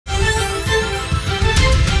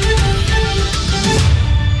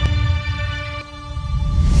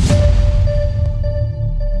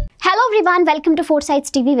everyone, welcome to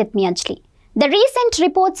 4Sides TV with me Anjali. The recent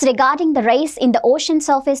reports regarding the rise in the ocean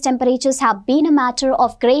surface temperatures have been a matter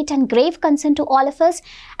of great and grave concern to all of us,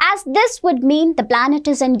 as this would mean the planet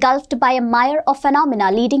is engulfed by a mire of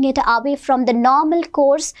phenomena, leading it away from the normal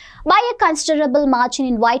course by a considerable margin,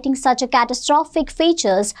 inviting such a catastrophic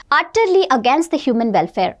features utterly against the human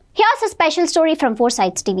welfare. Here's a special story from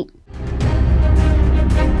 4Sides TV.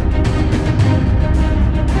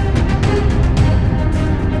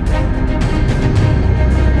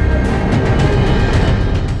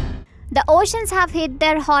 The oceans have hit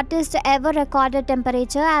their hottest ever recorded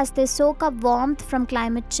temperature as they soak up warmth from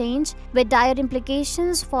climate change, with dire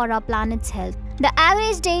implications for our planet's health. The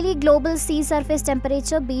average daily global sea surface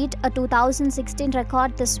temperature beat a 2016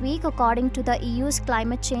 record this week, according to the EU's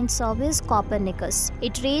climate change service Copernicus.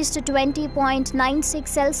 It reached 20.96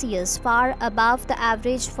 Celsius, far above the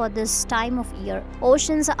average for this time of year.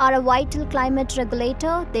 Oceans are a vital climate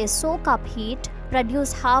regulator. They soak up heat,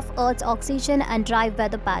 produce half Earth's oxygen and drive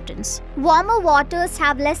weather patterns. Warmer waters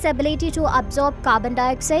have less ability to absorb carbon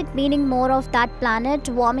dioxide, meaning more of that planet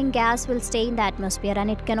warming gas will stay in the atmosphere,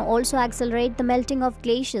 and it can also accelerate the melting of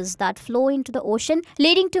glaciers that flow into the ocean,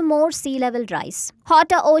 leading to more sea level rise.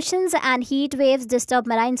 Hotter oceans and heat waves disturb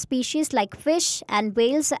marine species like fish and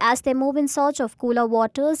whales as they move in search of cooler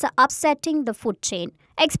waters, upsetting the food chain.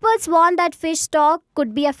 Experts warn that fish stock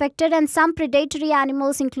could be affected, and some predatory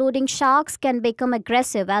animals including sharks can become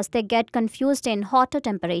aggressive as they get confused in hotter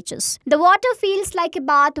temperatures. The water feels like a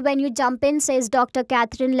bath when you jump in, says Dr.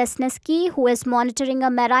 Catherine Lesneski, who is monitoring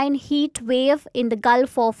a marine heat wave in the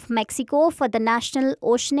Gulf of Mexico for the National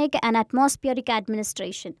Oceanic and Atmospheric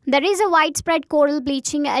Administration. There is a widespread coral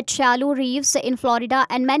bleaching at shallow reefs in Florida,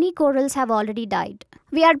 and many corals have already died.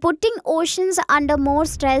 We are putting oceans under more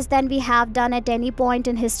stress than we have done at any point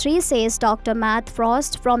in history, says Dr. Matt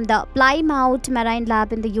Frost from the Plymouth Marine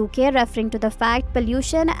Lab in the UK, referring to the fact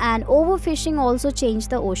pollution and overfishing also change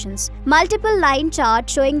the oceans. Multiple line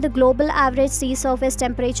charts showing the global average sea surface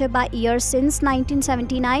temperature by year since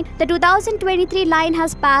 1979. The 2023 line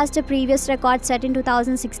has passed a previous record set in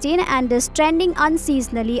 2016 and is trending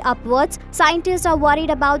unseasonally upwards. Scientists are worried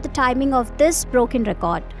about the timing of this broken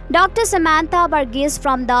record. Dr. Samantha Burgess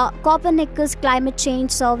from the Copernicus Climate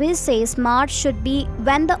Change Service says March should be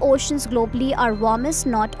when the oceans globally are warmest,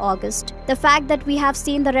 not August. The fact that we have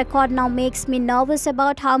seen the record now makes me nervous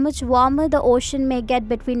about how much warmer the ocean may get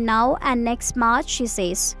between now and next March, she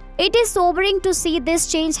says. It is sobering to see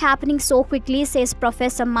this change happening so quickly, says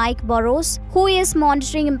Professor Mike Burrows, who is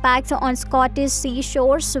monitoring impacts on Scottish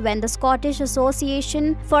seashores when the Scottish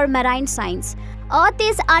Association for Marine Science. Earth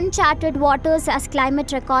is uncharted waters as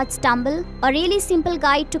climate records tumble. A really simple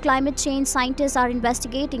guide to climate change. Scientists are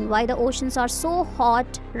investigating why the oceans are so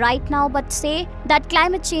hot right now, but say that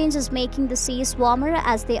climate change is making the seas warmer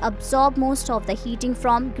as they absorb most of the heating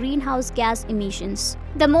from greenhouse gas emissions.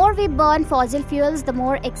 The more we burn fossil fuels, the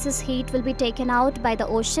more excess heat will be taken out by the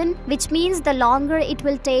ocean, which means the longer it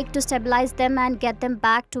will take to stabilize them and get them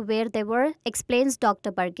back to where they were, explains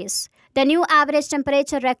Dr. Burgess. The new average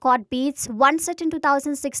temperature record beats one set in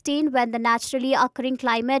 2016 when the naturally occurring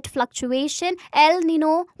climate fluctuation El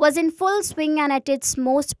Nino was in full swing and at its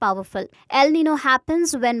most powerful. El Nino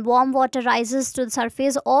happens when warm water rises to the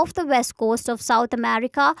surface of the west coast of South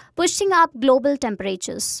America, pushing up global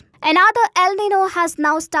temperatures. Another El Nino has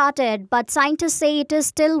now started, but scientists say it is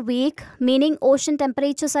still weak, meaning ocean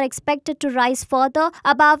temperatures are expected to rise further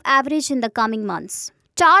above average in the coming months.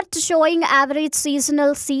 Chart showing average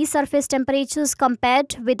seasonal sea surface temperatures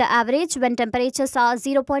compared with the average. When temperatures are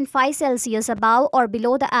 0.5 Celsius above or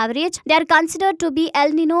below the average, they are considered to be El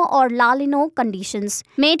Nino or La Nino conditions.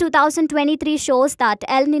 May 2023 shows that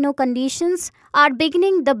El Nino conditions are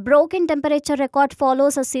beginning. The broken temperature record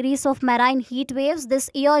follows a series of marine heat waves this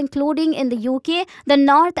year, including in the UK, the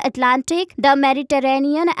North Atlantic, the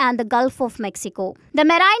Mediterranean, and the Gulf of Mexico. The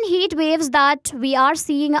marine heat waves that we are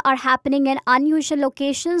seeing are happening in unusual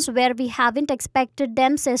locations where we haven't expected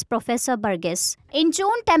them, says Professor Burgess. In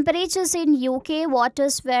June, temperatures in UK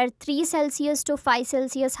waters were 3 Celsius to 5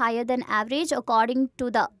 Celsius higher than average, according to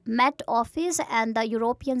the Met Office and the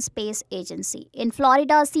European Space Agency. In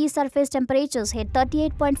Florida, sea surface temperatures hit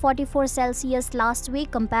 38.44 Celsius last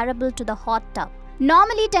week, comparable to the hot tub.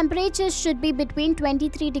 Normally, temperatures should be between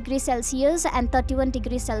 23 degrees Celsius and 31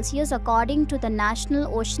 degrees Celsius, according to the National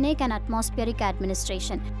Oceanic and Atmospheric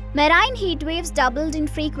Administration. Marine heat waves doubled in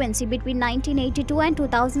frequency between 1982 and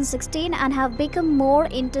 2016 and have become more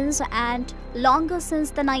intense and longer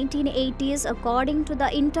since the 1980s, according to the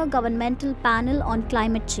Intergovernmental Panel on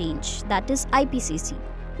Climate Change, that is IPCC.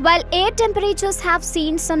 While air temperatures have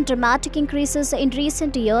seen some dramatic increases in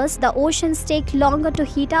recent years, the oceans take longer to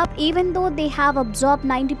heat up even though they have absorbed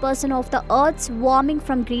 90% of the Earth's warming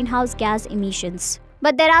from greenhouse gas emissions.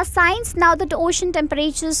 But there are signs now that ocean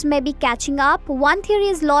temperatures may be catching up. One theory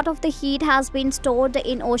is a lot of the heat has been stored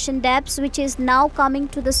in ocean depths, which is now coming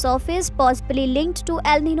to the surface, possibly linked to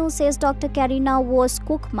El Nino, says Dr. Karina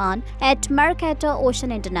Vos-Kookman at Mercator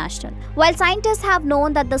Ocean International. While scientists have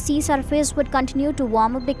known that the sea surface would continue to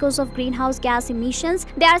warm up because of greenhouse gas emissions,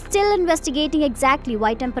 they are still investigating exactly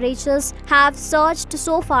why temperatures have surged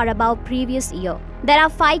so far above previous year. There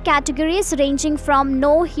are 5 categories ranging from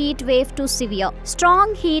no heat wave to severe.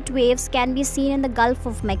 Strong heat waves can be seen in the Gulf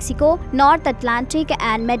of Mexico, North Atlantic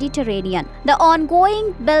and Mediterranean. The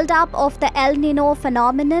ongoing build-up of the El Nino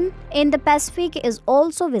phenomenon in the Pacific is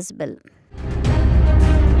also visible.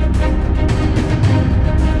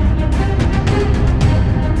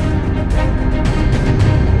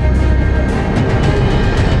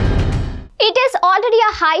 It is already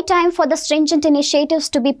a high time for the stringent initiatives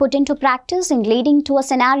to be put into practice in leading to a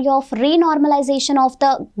scenario of renormalization of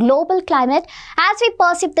the global climate as we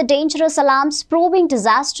perceive the dangerous alarms proving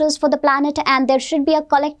disastrous for the planet, and there should be a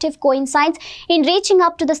collective coincidence in reaching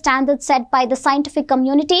up to the standards set by the scientific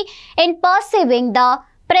community in perceiving the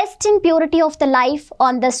pristine purity of the life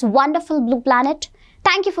on this wonderful blue planet.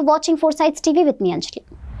 Thank you for watching 4Sides TV with me, Anjali.